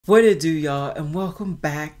What it do, y'all, and welcome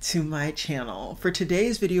back to my channel. For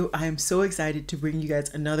today's video, I am so excited to bring you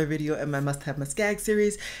guys another video in my must gag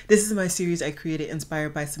series. This is my series I created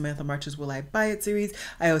inspired by Samantha March's Will I Buy It series.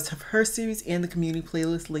 I also have her series and the community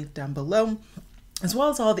playlist linked down below, as well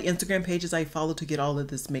as all the Instagram pages I follow to get all of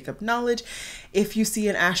this makeup knowledge. If you see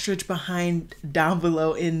an asterisk behind down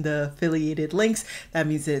below in the affiliated links, that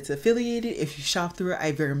means that it's affiliated. If you shop through it,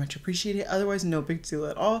 I very much appreciate it. Otherwise, no big deal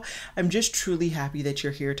at all. I'm just truly happy that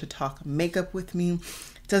you're here to talk makeup with me.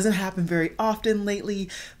 It doesn't happen very often lately,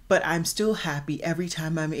 but I'm still happy every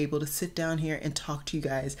time I'm able to sit down here and talk to you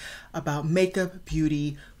guys about makeup,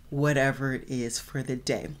 beauty, whatever it is for the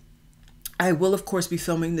day. I will, of course, be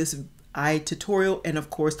filming this eye tutorial and of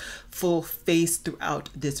course full face throughout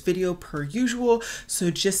this video per usual,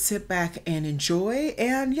 so just sit back and enjoy.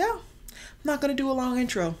 And yeah, I'm not gonna do a long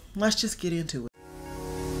intro, let's just get into it.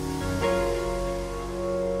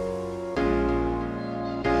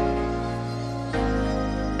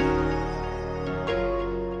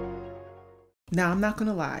 Now I'm not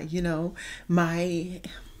gonna lie, you know, my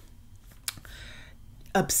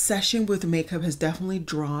obsession with makeup has definitely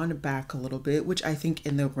drawn back a little bit, which I think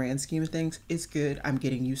in the grand scheme of things is good. I'm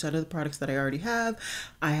getting use out of the products that I already have.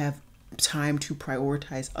 I have time to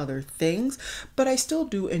prioritize other things, but I still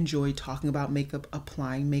do enjoy talking about makeup,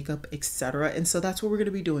 applying makeup, etc. And so that's what we're going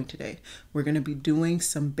to be doing today. We're going to be doing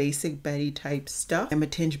some basic Betty type stuff. I'm a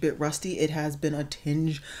tinge bit rusty. It has been a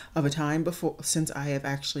tinge of a time before since I have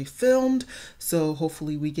actually filmed, so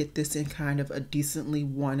hopefully we get this in kind of a decently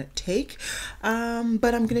one take.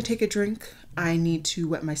 But I'm going to take a drink. I need to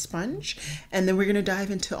wet my sponge, and then we're going to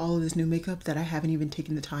dive into all of this new makeup that I haven't even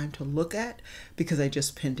taken the time to look at because I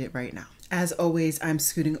just pinned it right now. As always, I'm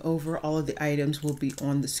scooting over. All of the items will be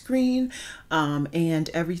on the screen, and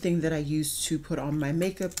everything that I use to put on my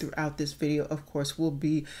makeup throughout this video, of course, will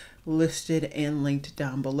be listed and linked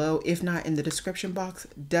down below. If not in the description box,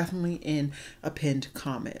 definitely in a pinned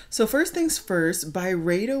comment. So first things first,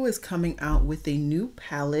 Byredo is coming out with a new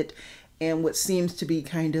palette and what seems to be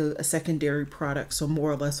kind of a secondary product, so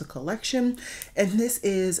more or less a collection. And this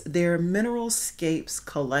is their Mineralscapes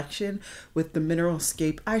collection with the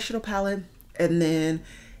Mineralscape eyeshadow palette and then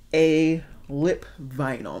a lip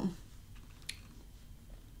vinyl.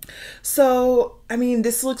 So, I mean,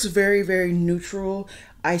 this looks very, very neutral.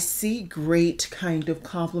 I see great kind of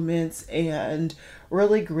compliments and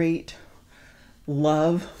really great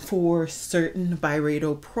love for certain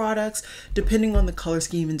Byredo products, depending on the color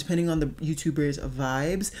scheme and depending on the YouTuber's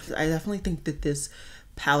vibes. I definitely think that this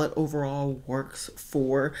palette overall works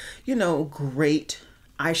for, you know, great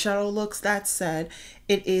eyeshadow looks. That said,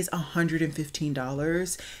 it is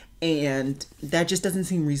 $115 and that just doesn't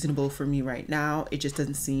seem reasonable for me right now. It just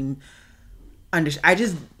doesn't seem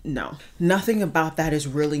no, nothing about that is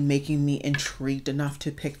really making me intrigued enough to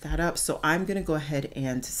pick that up. So I'm going to go ahead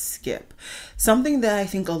and skip. Something that I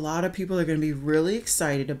think a lot of people are going to be really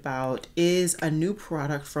excited about is a new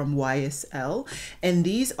product from YSL. And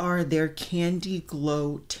these are their Candy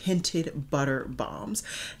Glow Tinted Butter Bombs.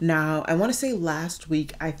 Now, I want to say last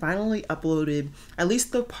week, I finally uploaded at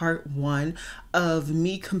least the part 1 of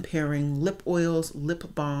me comparing lip oils,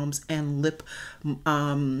 lip balms, and lip,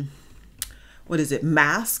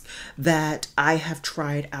 mask that I have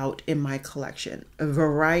tried out in my collection. A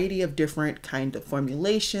variety of different kind of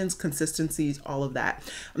formulations, consistencies, all of that.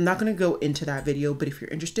 I'm not going to go into that video, but if you're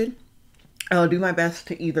interested, I'll do my best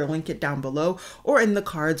to either link it down below or in the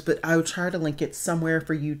cards, but I will try to link it somewhere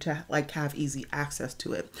for you to like have easy access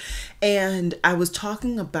to it. And I was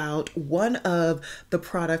talking about one of the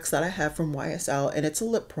products that I have from YSL, and it's a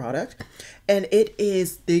lip product, and it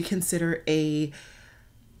is, they consider a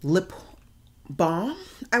lip balm,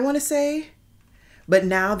 I want to say, but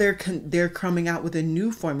now they're coming out with a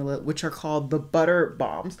new formula which are called the butter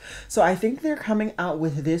bombs. So I think they're coming out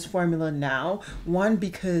with this formula now, one,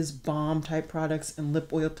 because balm type products and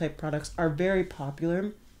lip oil type products are very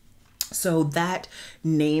popular. So that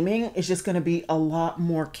naming is just going to be a lot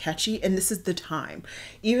more catchy, and this is the time.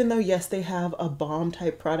 Even though, yes, they have a balm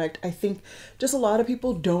type product, I think just a lot of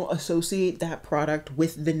people don't associate that product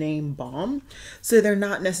with the name balm. So they're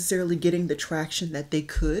not necessarily getting the traction that they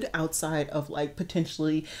could outside of like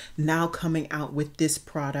potentially now coming out with this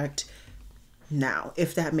product now,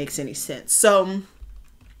 if that makes any sense. So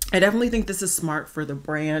I definitely think this is smart for the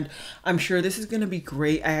brand. I'm sure this is going to be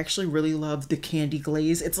great. I actually really love the Candy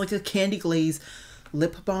Glaze. It's like a Candy Glaze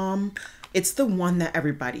lip balm. It's the one that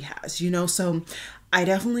everybody has, you know, so I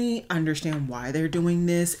definitely understand why they're doing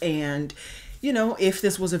this. And, you know, if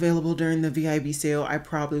this was available during the VIB sale, I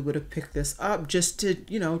probably would have picked this up just to,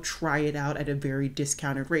 you know, try it out at a very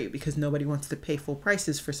discounted rate because nobody wants to pay full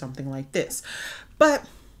prices for something like this. But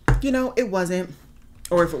you know, it wasn't.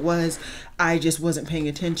 Or if it was, I just wasn't paying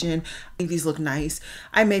attention. I think these look nice.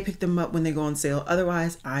 I may pick them up when they go on sale.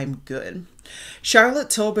 Otherwise, I'm good. Charlotte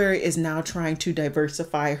Tilbury is now trying to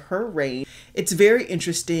diversify her range. It's very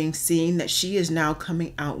interesting seeing that she is now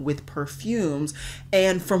coming out with perfumes.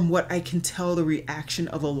 And from what I can tell, the reaction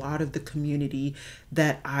of a lot of the community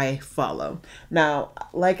that I follow. Now,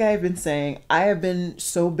 like I've been saying, I have been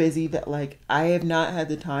so busy that like I have not had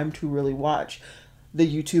the time to really watch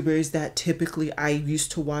the YouTubers that typically I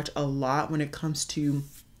used to watch a lot when it comes to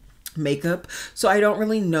makeup. So I don't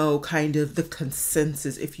really know kind of the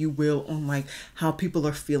consensus, if you will, on like how people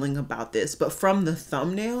are feeling about this. But from the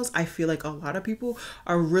thumbnails, I feel like a lot of people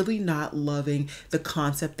are really not loving the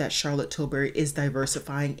concept that Charlotte Tilbury is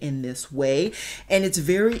diversifying in this way. And it's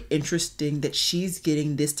very interesting that she's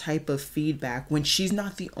getting this type of feedback when she's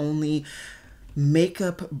not the only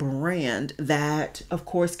makeup brand that of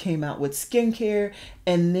course came out with skincare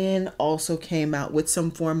and then also came out with some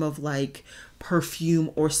form of like perfume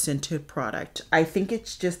or scented product. I think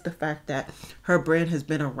it's just the fact that her brand has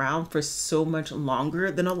been around for so much longer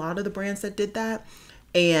than a lot of the brands that did that,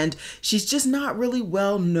 and she's just not really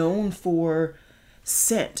well known for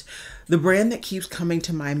scent. The brand that keeps coming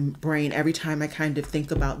to my brain every time I kind of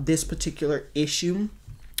think about this particular issue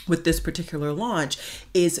with this particular launch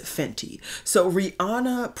is Fenty. So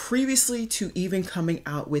Rihanna, previously to even coming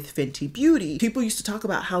out with Fenty Beauty, people used to talk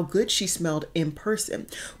about how good she smelled in person,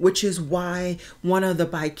 which is why one of the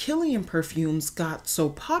By Kilian perfumes got so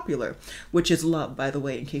popular, which is Love, by the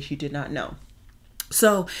way, in case you did not know.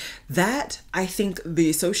 So that, I think the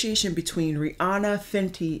association between Rihanna,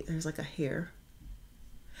 Fenty, there's like a hair,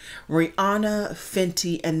 Rihanna,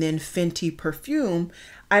 Fenty, and then Fenty perfume,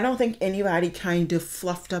 I don't think anybody kind of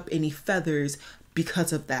fluffed up any feathers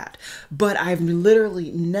because of that. But I've literally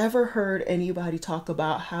never heard anybody talk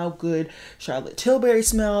about how good Charlotte Tilbury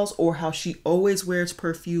smells or how she always wears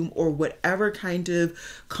perfume or whatever kind of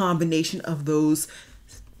combination of those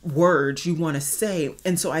words you want to say.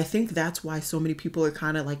 And so I think that's why so many people are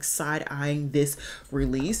kind of like side-eyeing this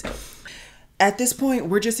release. At this point,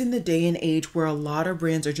 we're just in the day and age where a lot of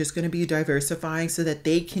brands are just going to be diversifying so that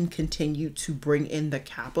they can continue to bring in the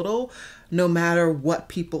capital no matter what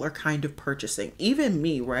people are kind of purchasing. Even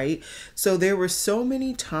me, right? So there were so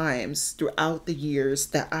many times throughout the years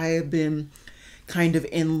that I have been kind of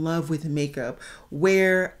in love with makeup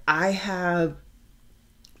where I have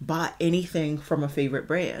bought anything from a favorite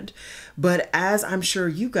brand. But as I'm sure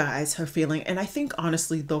you guys are feeling, and I think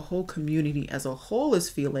honestly the whole community as a whole is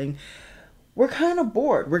feeling, we're kind of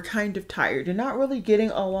bored. We're kind of tired. You're not really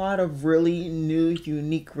getting a lot of really new,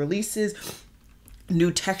 unique releases,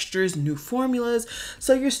 new textures, new formulas.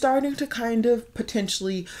 So you're starting to kind of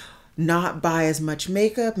potentially not buy as much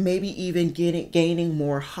makeup, maybe even gaining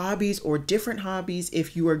more hobbies or different hobbies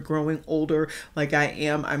if you are growing older like I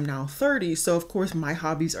am. I'm now 30. So of course my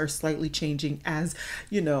hobbies are slightly changing as,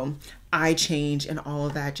 you know, I change and all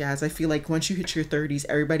of that jazz. I feel like once you hit your 30s,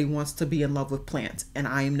 everybody wants to be in love with plants, and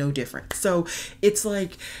I am no different. So it's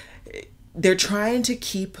like they're trying to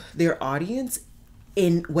keep their audience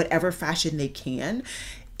in whatever fashion they can.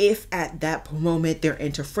 If at that moment they're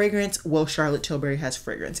into fragrance, well, Charlotte Tilbury has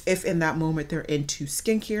fragrance. If in that moment they're into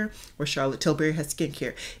skincare, well, Charlotte Tilbury has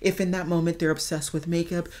skincare. If in that moment they're obsessed with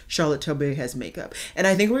makeup, Charlotte Tilbury has makeup. And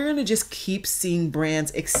I think we're going to just keep seeing brands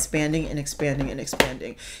expanding and expanding and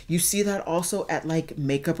expanding. You see that also at like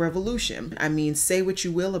Makeup Revolution. I mean, say what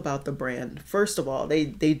you will about the brand. First of all, they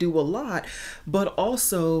do a lot, but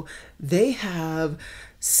also they have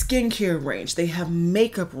skincare range, they have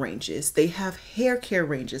makeup ranges, they have hair care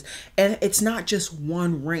ranges, and it's not just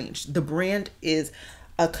one range. The brand is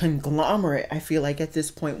a conglomerate, I feel like, at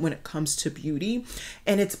this point when it comes to beauty,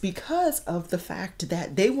 and it's because of the fact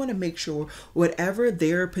that they want to make sure whatever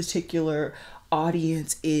their particular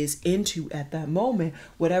audience is into at that moment,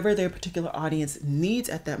 whatever their particular audience needs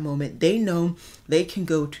at that moment, they know they can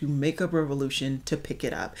go to Makeup Revolution to pick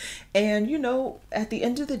it up. And you know, at the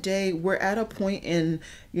end of the day, we're at a point in,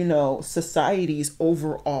 you know, societies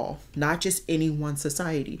overall, not just any one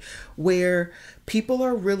society, where people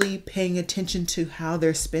are really paying attention to how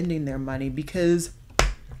they're spending their money, because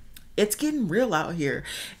it's getting real out here.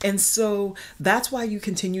 And so that's why you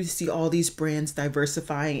continue to see all these brands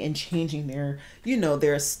diversifying and changing their, you know,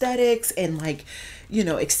 their aesthetics and like, you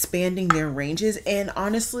know, expanding their ranges. And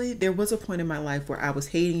honestly, there was a point in my life where I was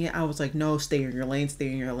hating it. I was like, no, stay in your lane, stay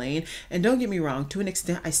in your lane. And don't get me wrong, to an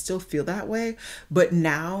extent, I still feel that way. But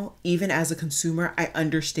now, even as a consumer, I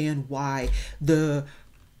understand why the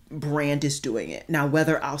brand is doing it. Now,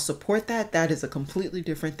 whether I'll support that, that is a completely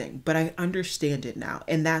different thing, but I understand it now.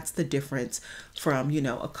 And that's the difference from, you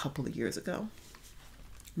know, a couple of years ago.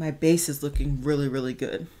 My base is looking really, really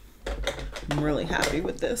good. I'm really happy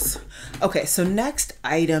with this. Okay, so next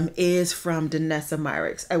item is from Danessa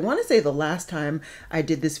Myricks. I want to say the last time I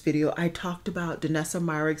did this video, I talked about Danessa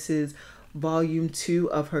Myricks' volume 2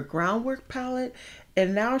 of her Groundwork palette,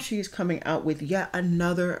 and now she's coming out with yet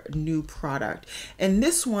another new product. And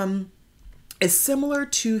this one is similar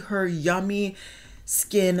to her Yummy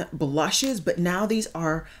Skin blushes, but now these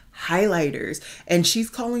are highlighters, and she's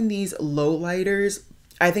calling these low lighters.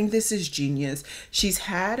 I think this is genius. She's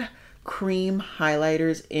had cream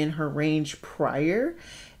highlighters in her range prior,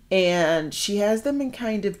 and she has them in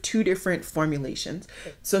kind of 2 different formulations.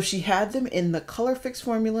 So she had them in the Color Fix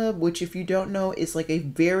formula, which, if you don't know, is like a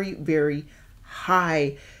very, very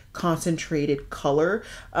high concentrated color,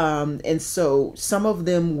 and so some of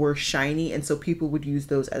them were shiny, and so people would use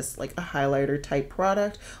those as like a highlighter type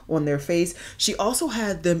product on their face. She also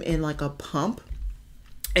had them in like a pump,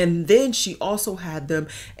 and then she also had them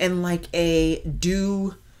in like a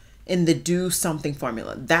do something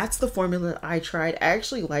formula. That's the formula I tried. I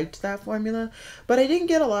actually liked that formula, but I didn't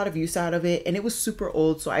get a lot of use out of it, and it was super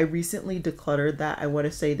old, so I recently decluttered that. I want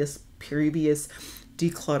to say this previous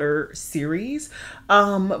declutter series,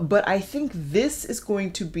 but I think this is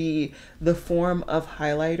going to be the form of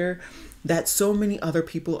highlighter that so many other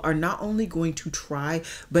people are not only going to try,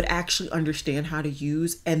 but actually understand how to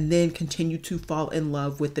use, and then continue to fall in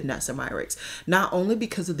love with the Danessa Myricks. Not only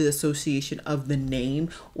because of the association of the name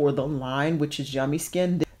or the line, which is Yummy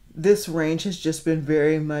Skin. This range has just been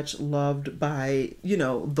very much loved by, you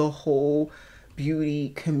know, the whole beauty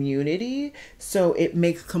community. So it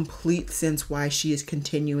makes complete sense why she is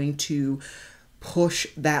continuing to push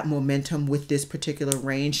that momentum with this particular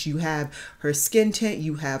range. You have her skin tint,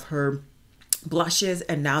 you have her blushes,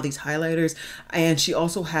 and now these highlighters, and she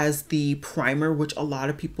also has the primer, which a lot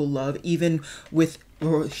of people love, even with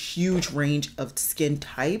a huge range of skin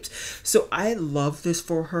types. So I love this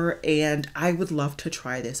for her, and I would love to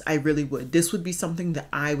try this. I really would. This would be something that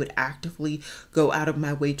I would actively go out of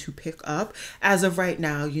my way to pick up. As of right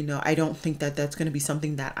now, you know, I don't think that that's going to be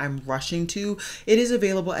something that I'm rushing to. It is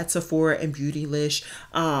available at Sephora and Beautylish.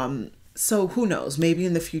 So who knows, maybe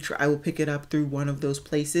in the future I will pick it up through one of those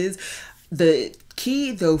places. The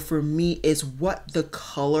key though for me is what the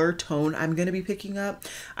color tone I'm going to be picking up.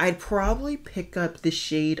 I'd probably pick up the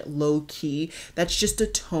shade Low Key. That's just a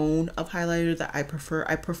tone of highlighter that I prefer.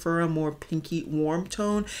 I prefer a more pinky warm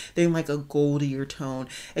tone than like a goldier tone,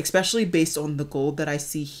 especially based on the gold that I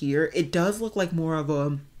see here. It does look like more of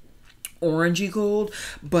a orangey gold,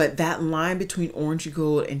 but that line between orangey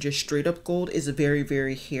gold and just straight up gold is very,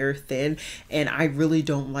 very hair thin, and I really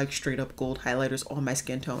don't like straight up gold highlighters on my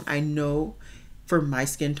skin tone. I know for my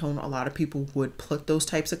skin tone a lot of people would put those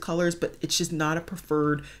types of colors, but it's just not a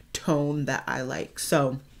preferred tone that I like.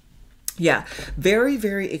 So yeah, very,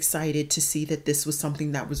 very excited to see that this was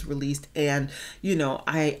something that was released, and you know,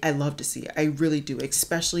 I love to see it. I really do,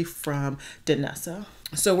 especially from Danessa.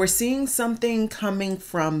 So we're seeing something coming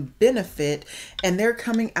from Benefit, and they're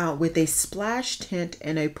coming out with a splash tint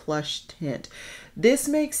and a plush tint. This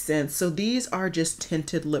makes sense. So these are just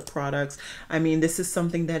tinted lip products. I mean, this is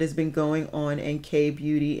something that has been going on in K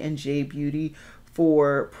Beauty and J Beauty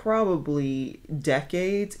for probably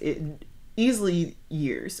decades. Easily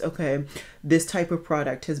years. Okay, this type of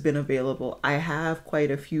product has been available. I have quite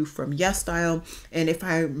a few from YesStyle, and if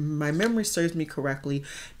my memory serves me correctly,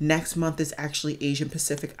 next month is actually Asian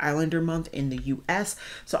Pacific Islander month in the US.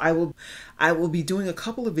 So I will be doing a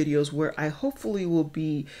couple of videos where I hopefully will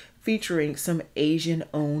be featuring some Asian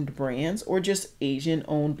owned brands, or just Asian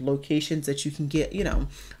owned locations that you can get, you know,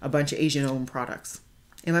 a bunch of Asian owned products.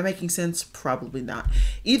 Am I making sense? Probably not.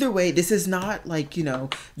 Either way, this is not like, you know,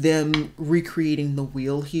 them recreating the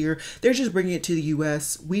wheel here. They're just bringing it to the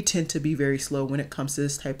US. We tend to be very slow when it comes to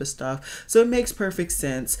this type of stuff. So it makes perfect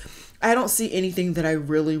sense. I don't see anything that I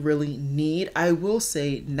really, really need. I will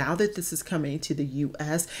say, now that this is coming to the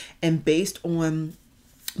US, and based on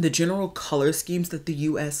the general color schemes that the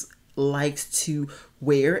US likes to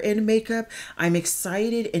wear in makeup, I'm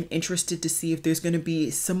excited and interested to see if there's going to be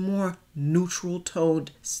some more neutral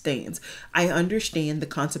toned stains. I understand the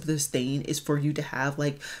concept of the stain is for you to have,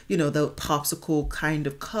 like, you know, the popsicle kind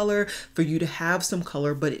of color, for you to have some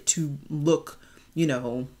color, but it to look, you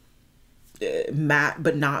know, matte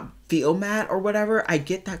but not feel matte or whatever. I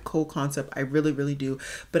get that cool concept. I really, really do.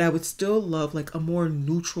 But I would still love like a more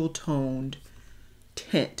neutral toned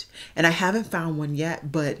tint, and I haven't found one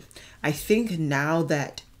yet, but I think now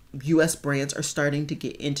that US brands are starting to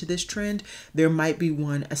get into this trend, there might be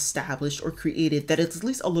one established or created that is at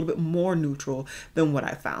least a little bit more neutral than what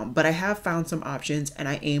I found. But I have found some options and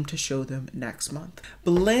I aim to show them next month.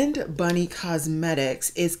 Blend Bunny Cosmetics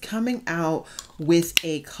is coming out with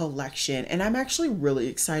a collection, and I'm actually really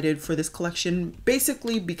excited for this collection,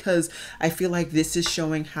 basically because I feel like this is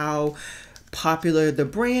showing how popular the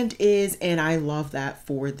brand is, and I love that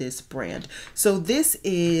for this brand. So this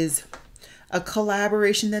is a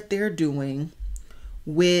collaboration that they're doing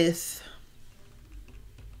with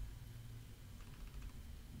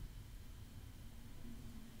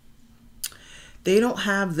they don't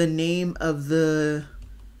have the name of the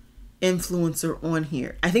influencer on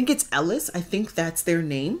here. I think it's Ellis. I think that's their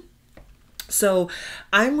name. So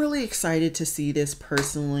I'm really excited to see this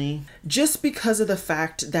personally, just because of the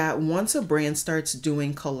fact that once a brand starts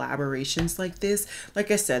doing collaborations like this,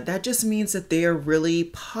 like I said, that just means that they are really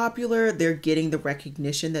popular. They're getting the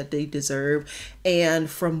recognition that they deserve. And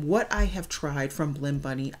from what I have tried from Blend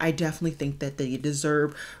Bunny, I definitely think that they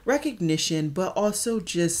deserve recognition, but also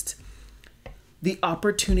just the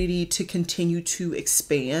opportunity to continue to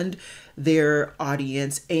expand their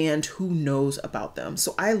audience and who knows about them.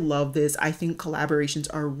 So I love this. I think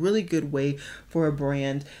collaborations are a really good way for a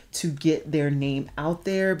brand to get their name out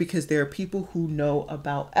there, because there are people who know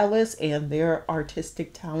about Ellis and their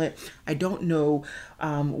artistic talent. I don't know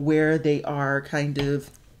where they are kind of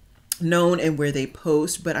known and where they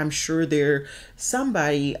post, but I'm sure they're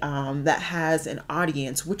somebody that has an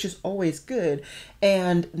audience, which is always good.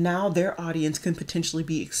 And now their audience can potentially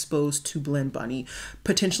be exposed to Blend Bunny,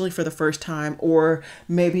 potentially for the first time, or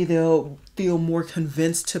maybe they'll feel more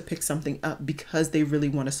convinced to pick something up because they really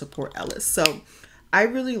want to support Ellis. So I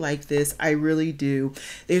really like this. I really do.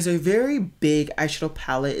 There's a very big eyeshadow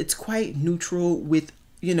palette. It's quite neutral with,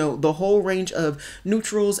 you know, the whole range of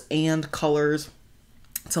neutrals and colors.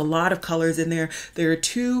 It's a lot of colors in there. There are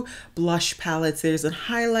 2 blush palettes. There's a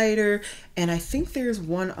highlighter, and I think there's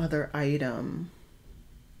one other item.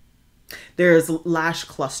 There's lash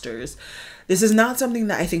clusters. This is not something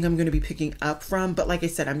that I think I'm going to be picking up from, but like I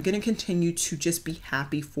said, I'm going to continue to just be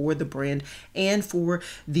happy for the brand and for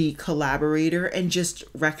the collaborator, and just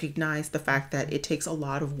recognize the fact that it takes a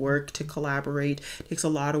lot of work to collaborate. It takes a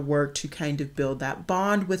lot of work to kind of build that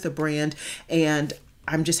bond with a brand, and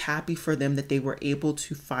I'm just happy for them that they were able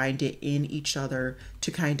to find it in each other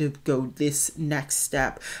to kind of go this next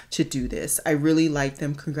step to do this. I really like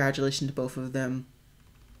them. Congratulations to both of them.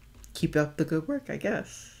 Keep up the good work, I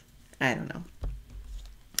guess. I don't know.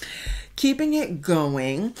 Keeping it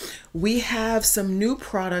going, we have some new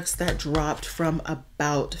products that dropped from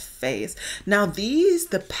About Face. Now these,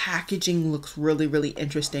 the packaging looks really, really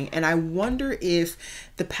interesting, and I wonder if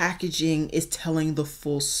the packaging is telling the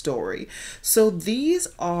full story. So these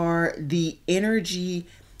are the Energy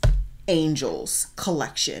Angels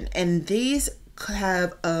collection, and these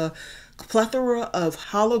have a plethora of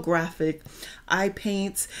holographic eye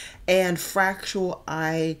paints and fractal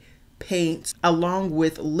eye paints, along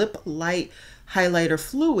with lip light highlighter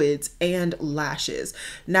fluids and lashes.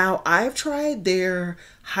 Now I've tried their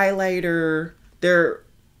highlighter, their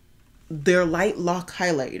light lock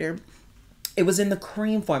highlighter. It was in the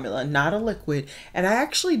cream formula, not a liquid, and I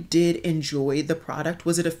actually did enjoy the product.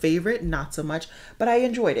 Was it a favorite? Not so much, but I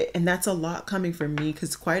enjoyed it, and that's a lot coming from me,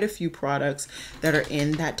 because quite a few products that are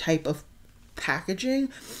in that type of packaging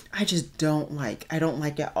I just don't like. I don't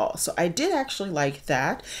like at all. So I did actually like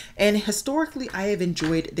that, and historically I have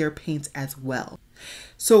enjoyed their paints as well.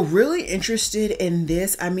 So really interested in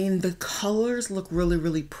this. I mean, the colors look really,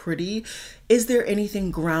 really pretty. Is there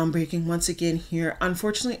anything groundbreaking once again here?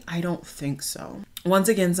 Unfortunately, I don't think so. Once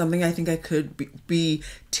again, something I think I could be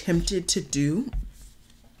tempted to do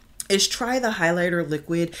is try the highlighter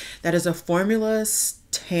liquid. That is a Formula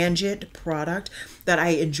Tangent product that I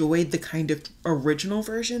enjoyed the kind of original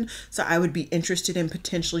version. So I would be interested in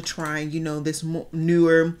potentially trying, you know, this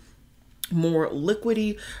newer, more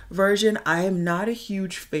liquidy version. I am not a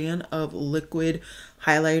huge fan of liquid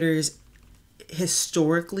highlighters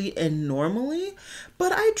historically and normally,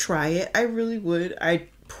 but I try it. I really would. I'd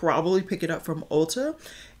probably pick it up from Ulta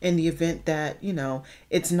in the event that, you know,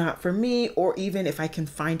 it's not for me, or even if I can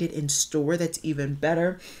find it in store, that's even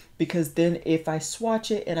better, because then if I swatch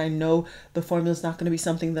it and I know the formula is not going to be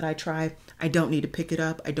something that I try, I don't need to pick it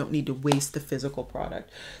up. I don't need to waste the physical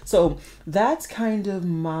product. So that's kind of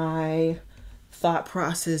my thought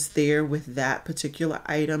process there with that particular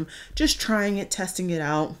item. Just trying it, testing it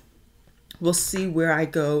out. We'll see where I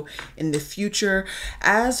go in the future.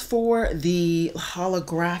 As for the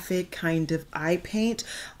holographic kind of eye paint,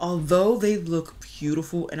 although they look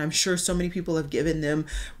beautiful, and I'm sure so many people have given them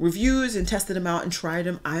reviews and tested them out and tried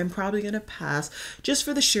them, I'm probably going to pass just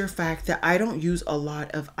for the sheer fact that I don't use a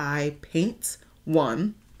lot of eye paints,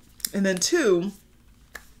 one. And then two,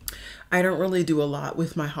 I don't really do a lot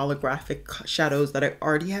with my holographic shadows that I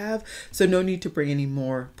already have, so no need to bring any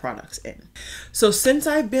more products in. So since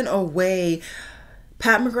I've been away,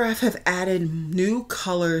 Pat McGrath have added new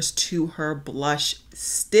colors to her blush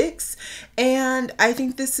sticks, and I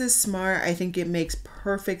think this is smart. I think it makes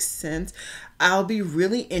perfect sense. I'll be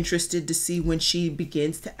really interested to see when she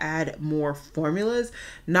begins to add more formulas,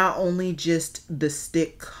 not only just the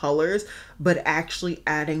stick colors, but actually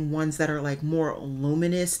adding ones that are like more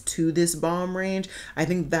luminous to this balm range. I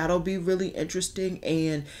think that'll be really interesting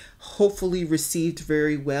and hopefully received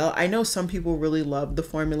very well. I know some people really loved the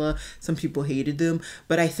formula, some people hated them,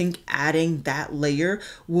 but I think adding that layer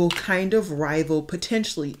will kind of rival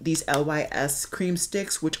potentially these LYS cream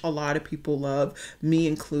sticks, which a lot of people love, me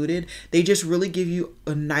included. They just really give you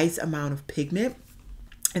a nice amount of pigment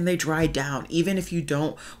and they dry down even if you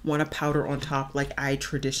don't want a powder on top like I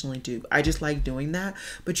traditionally do. I just like doing that,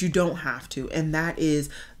 but you don't have to, and that is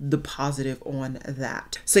the positive on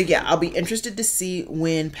that. So yeah, I'll be interested to see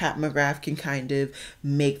when Pat McGrath can kind of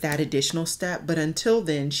make that additional step, but until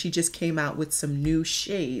then she just came out with some new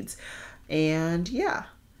shades, and yeah,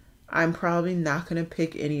 I'm probably not going to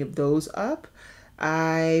pick any of those up.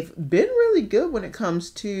 I've been really good when it comes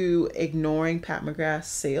to ignoring Pat McGrath's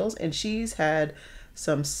sales, and she's had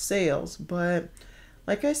some sales, but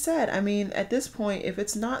like I said, I mean, at this point, if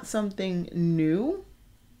it's not something new,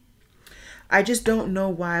 I just don't know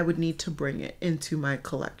why I would need to bring it into my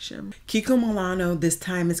collection. Kiko Milano this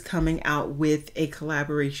time is coming out with a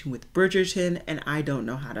collaboration with Bridgerton, and I don't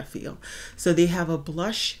know how to feel. So they have a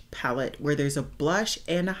blush palette where there's a blush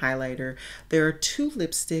and a highlighter. There are 2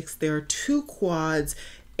 lipsticks, there are 2 quads,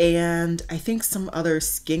 and I think some other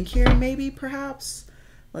skincare maybe, perhaps.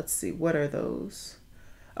 Let's see, what are those?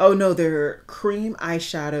 Oh no, they're cream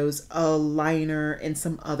eyeshadows, a liner, and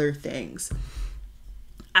some other things.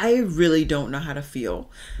 I really don't know how to feel.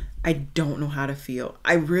 I don't know how to feel.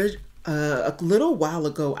 I really, a little while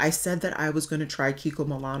ago, I said that I was going to try Kiko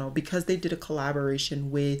Milano because they did a collaboration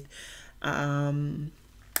with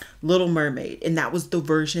Little Mermaid, and that was the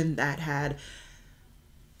version that had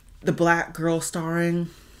the black girl starring.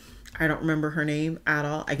 I don't remember her name at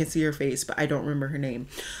all. I can see her face, but I don't remember her name.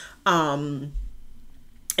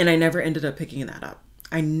 And I never ended up picking that up.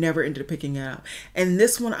 I never ended up picking it up. And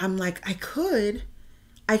this one, I'm like, I could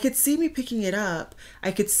see me picking it up.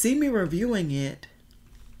 I could see me reviewing it.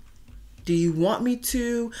 Do you want me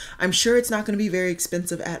to? I'm sure it's not going to be very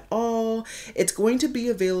expensive at all. It's going to be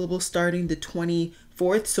available starting the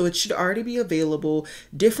 24th, so it should already be available,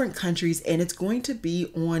 different countries, and it's going to be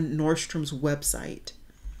on Nordstrom's website.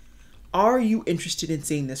 Are you interested in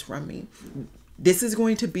seeing this from me? This is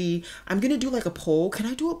going to be, I'm going to do like a poll. Can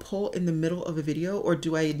I do a poll in the middle of a video, or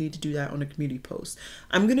do I need to do that on a community post?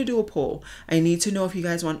 I'm going to do a poll. I need to know if you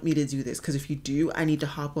guys want me to do this, because if you do, I need to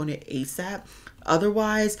hop on it ASAP.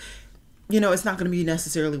 Otherwise, you know, it's not going to be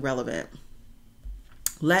necessarily relevant.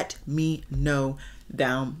 Let me know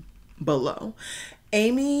down below.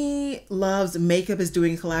 Amy Loves Makeup is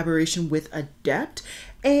doing a collaboration with Adept,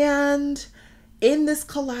 and in this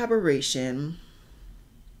collaboration,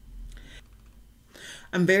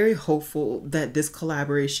 I'm very hopeful that this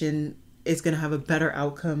collaboration is going to have a better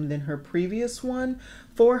outcome than her previous one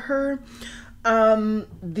for her.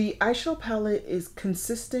 The eyeshadow palette is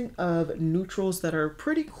consisting of neutrals that are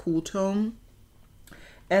pretty cool tone,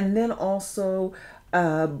 and then also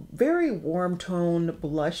a very warm tone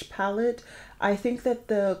blush palette. I think that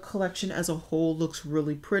the collection as a whole looks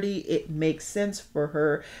really pretty. It makes sense for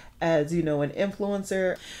her as, you know, an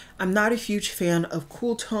influencer. I'm not a huge fan of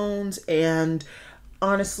cool tones, and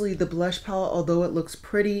honestly, the blush palette, although it looks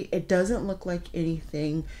pretty, it doesn't look like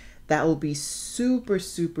anything that will be super,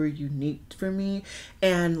 super unique for me.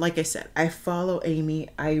 And like I said, I follow Amy.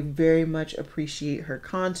 I very much appreciate her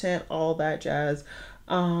content, all that jazz.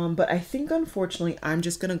 But I think, unfortunately, I'm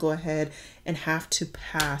just going to go ahead and have to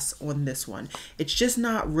pass on this one. It's just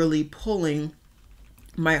not really pulling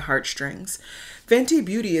my heartstrings. Fenty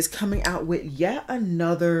Beauty is coming out with yet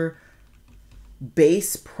another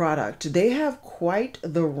base product. They have quite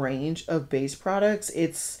the range of base products.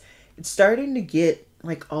 It's starting to get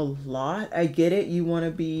like a lot. I get it. You want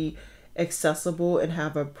to be accessible and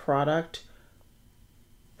have a product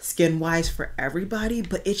skin wise for everybody,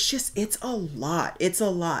 but it's a lot. It's a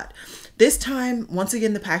lot. This time, once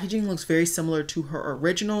again, the packaging looks very similar to her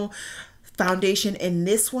original. foundation, and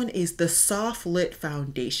this one is the Soft Lit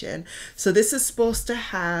Foundation. So this is supposed to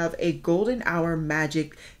have a golden hour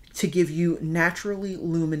magic to give you naturally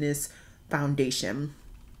luminous foundation.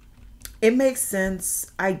 It makes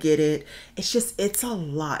sense. I get it. It's just, it's a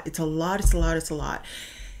lot. It's a lot. It's a lot. It's a lot.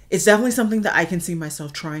 It's definitely something that I can see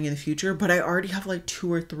myself trying in the future, but I already have like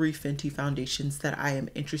 2 or 3 Fenty foundations that I am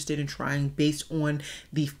interested in trying based on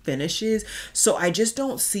the finishes. So I just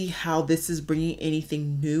don't see how this is bringing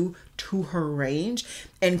anything new to her range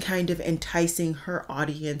and kind of enticing her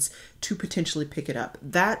audience to potentially pick it up.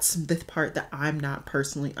 That's the part that I'm not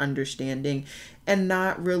personally understanding and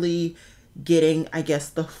not really getting, I guess,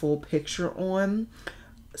 the full picture on.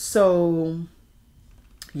 So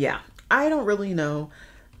yeah, I don't really know.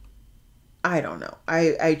 I don't know.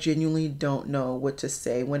 I genuinely don't know what to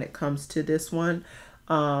say when it comes to this one.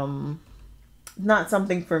 Not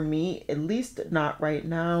something for me, at least not right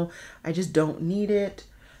now. I just don't need it.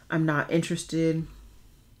 I'm not interested,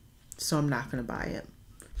 so I'm not going to buy it.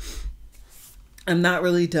 I'm not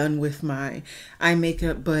really done with my eye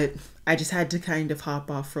makeup, but I just had to kind of hop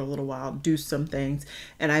off for a little while, do some things,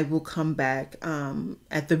 and I will come back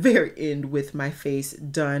at the very end with my face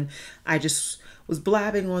done. I just was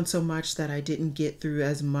blabbing on so much that I didn't get through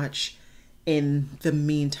as much in the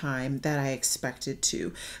meantime that I expected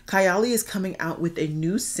to. Kylie is coming out with a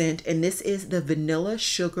new scent, and this is the Vanilla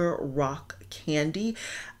Sugar Rock Candy.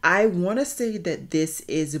 I want to say that this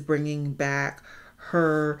is bringing back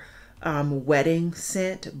her wedding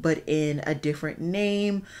scent, but in a different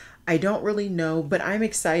name. I don't really know, but I'm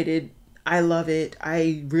excited. I love it.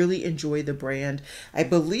 I really enjoy the brand. I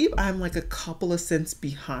believe I'm like a couple of cents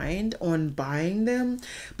behind on buying them,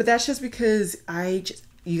 but that's just because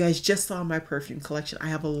you guys just saw my perfume collection. I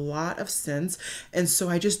have a lot of scents, and so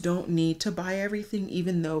I just don't need to buy everything,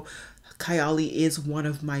 even though Kylie is one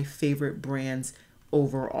of my favorite brands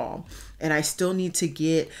overall. And I still need to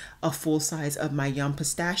get a full size of my Yum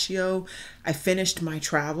Pistachio. I finished my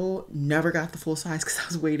travel, never got the full size because I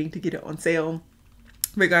was waiting to get it on sale.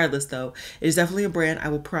 Regardless though, it is definitely a brand I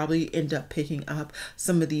will probably end up picking up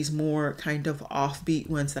some of these more kind of offbeat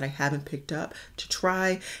ones that I haven't picked up to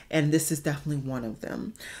try, and this is definitely one of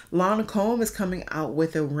them. Lancome is coming out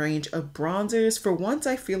with a range of bronzers. For once,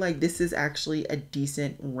 I feel like this is actually a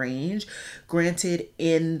decent range. Granted,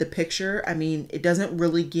 in the picture, I mean, it doesn't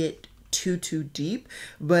really get too deep,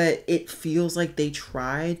 but it feels like they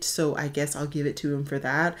tried, so I guess I'll give it to them for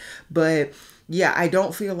that. But yeah, I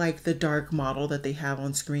don't feel like the dark model that they have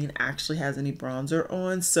on screen actually has any bronzer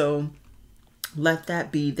on, so let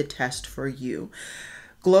that be the test for you.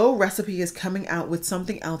 Glow Recipe is coming out with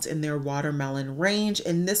something else in their watermelon range,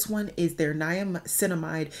 and this one is their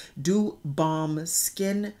Niacinamide Dew Balm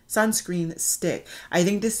Skin Sunscreen Stick. I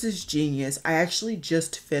think this is genius. I actually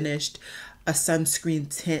just finished a sunscreen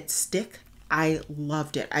tint stick. I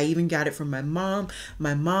loved it. I even got it from my mom.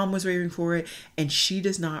 My mom was raving for it, and she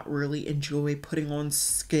does not really enjoy putting on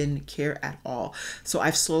skincare at all. So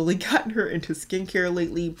I've slowly gotten her into skincare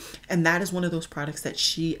lately, and that is one of those products that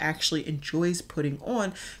she actually enjoys putting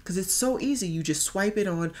on because it's so easy. You just swipe it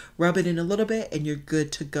on, rub it in a little bit, and you're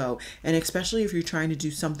good to go. And especially if you're trying to do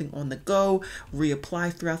something on the go,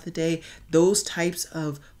 reapply throughout the day, those types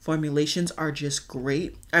of formulations are just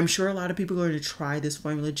great. I'm sure a lot of people are going to try this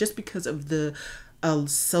formula just because of the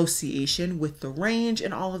association with the range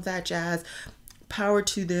and all of that jazz. Power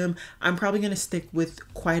to them. I'm probably going to stick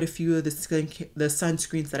with quite a few of the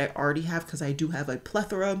sunscreens that I already have because I do have a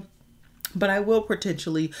plethora, but I will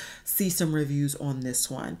potentially see some reviews on this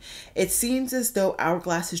one. It seems as though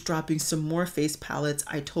Hourglass is dropping some more face palettes.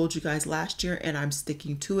 I told you guys last year, and I'm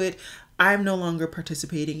sticking to it. I'm no longer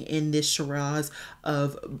participating in this charade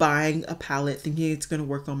of buying a palette thinking it's going to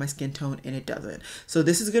work on my skin tone, and it doesn't. So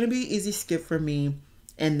this is going to be an easy skip for me,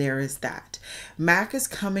 and there is that. MAC is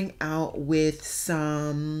coming out with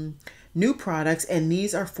some new products, and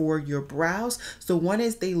these are for your brows. So one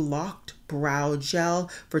is the Locked Brow Gel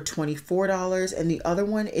for $24, and the other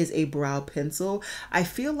one is a brow pencil. I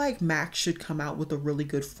feel like MAC should come out with a really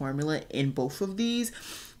good formula in both of these.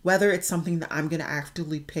 Whether it's something that I'm going to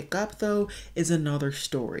actively pick up, though, is another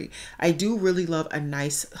story. I do really love a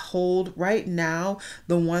nice hold. Right now,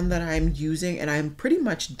 the one that I'm using, and I'm pretty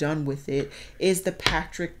much done with it, is the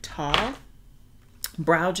Patrick Ta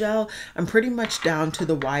Brow Gel. I'm pretty much down to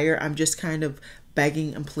the wire. I'm just kind of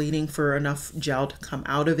begging and pleading for enough gel to come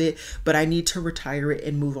out of it, but I need to retire it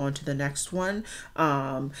and move on to the next one.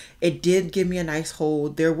 It did give me a nice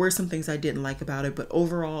hold. There were some things I didn't like about it, but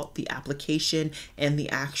overall the application and the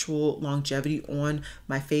actual longevity on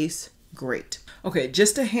my face, great. Okay,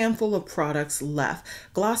 just a handful of products left.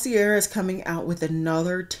 Glossier is coming out with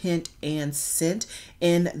another tint and scent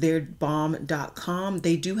in their balm.com.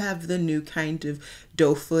 They do have the new kind of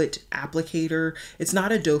doe foot applicator. It's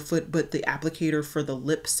not a doe foot, but the applicator for the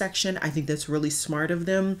lip section. I think that's really smart of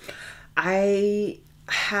them. I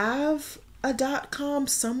have a .com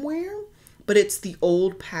somewhere, but it's the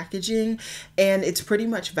old packaging and it's pretty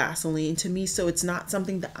much Vaseline to me. So it's not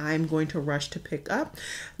something that I'm going to rush to pick up.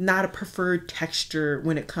 Not a preferred texture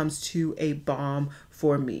when it comes to a balm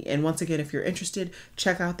for me. And once again, if you're interested,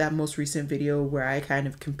 check out that most recent video where I kind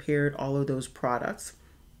of compared all of those products.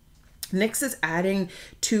 NYX is adding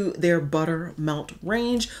to their Butter Melt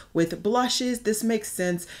range with blushes. This makes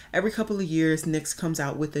sense. Every couple of years, NYX comes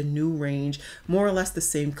out with a new range, more or less the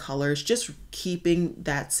same colors, just keeping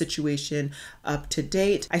that situation up to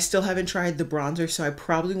date. I still haven't tried the bronzer, so I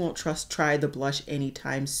probably won't try the blush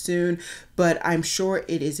anytime soon, but I'm sure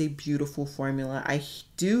it is a beautiful formula. I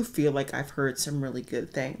do feel like I've heard some really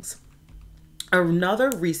good things. Another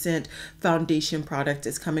recent foundation product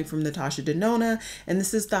is coming from Natasha Denona, and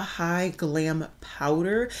this is the High Glam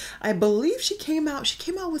Powder. I believe she came out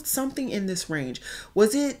with something in this range.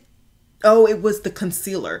 Was it? Oh, it was the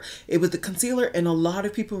concealer. It was the concealer, and a lot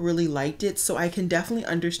of people really liked it. So I can definitely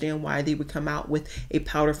understand why they would come out with a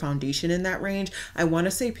powder foundation in that range. I want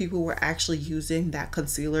to say people were actually using that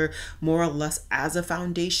concealer more or less as a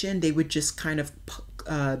foundation. They would just kind of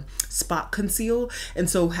spot conceal, and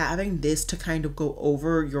so having this to kind of go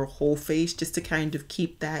over your whole face just to kind of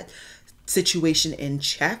keep that situation in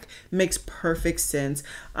check makes perfect sense.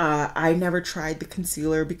 I never tried the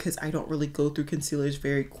concealer because I don't really go through concealers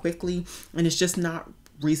very quickly, and it's just not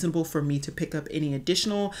reasonable for me to pick up any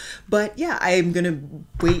additional. But yeah, I am gonna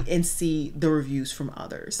wait and see the reviews from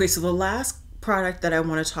others. Okay, so the last product that I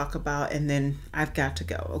want to talk about, and then I've got to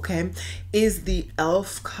go, okay, is the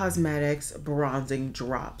e.l.f. Cosmetics Bronzing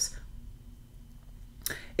Drops.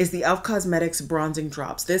 This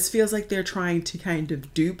feels like they're trying to kind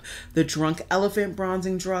of dupe the Drunk Elephant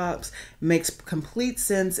Bronzing Drops. Makes complete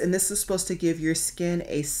sense, and this is supposed to give your skin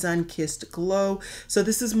a sun-kissed glow. So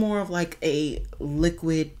this is more of like a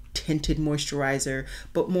liquid tinted moisturizer,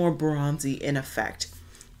 but more bronzy in effect.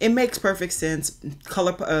 It makes perfect sense.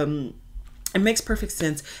 It makes perfect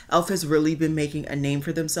sense. e.l.f. has really been making a name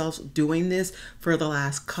for themselves doing this for the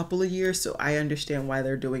last couple of years, so I understand why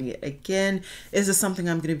they're doing it again. Is this something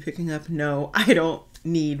I'm going to be picking up? No, I don't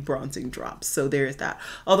need bronzing drops, so there's that.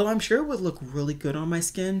 Although I'm sure it would look really good on my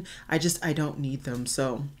skin, I don't need them,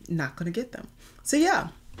 so not going to get them. So yeah.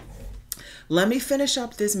 Let me finish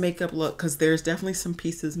up this makeup look because there's definitely some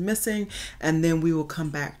pieces missing, and then we will come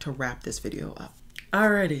back to wrap this video up.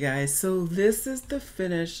 Alrighty guys, so this is the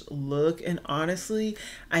finished look, and honestly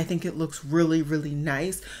I think it looks really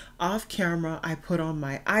nice. Off camera I put on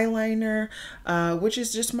my eyeliner, which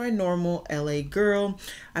is just my normal LA girl.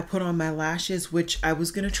 I put on my lashes, which I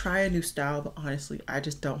was gonna try a new style, but honestly I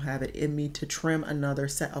just don't have it in me to trim another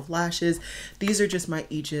set of lashes. These are just my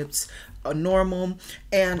Egypt's normal,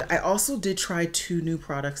 and I also did try 2 new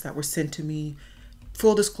products that were sent to me.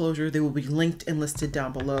 Full disclosure, they will be linked and listed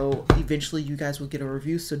down below. Eventually you guys will get a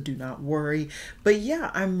review, so do not worry. But yeah,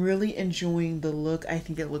 I'm really enjoying the look. I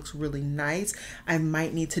think it looks really nice. I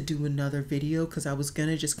might need to do another video because I was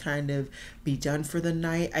gonna just kind of be done for the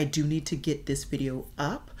night. I do need to get this video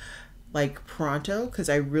up like pronto because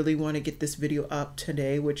I really want to get this video up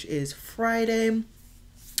today, which is Friday.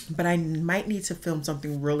 But I might need to film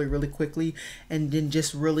something really quickly and then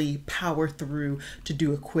just really power through to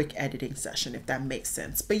do a quick editing session, if that makes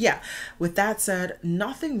sense. But yeah, with that said,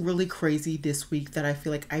 nothing really crazy this week that I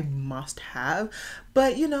feel like I must have.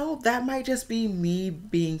 But you know, that might just be me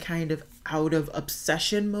being kind of out of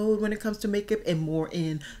obsession mode when it comes to makeup and more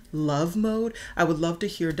in love mode. I would love to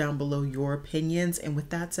hear down below your opinions. And with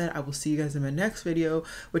that said, I will see you guys in my next video,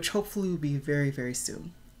 which hopefully will be very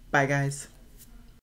soon. Bye guys.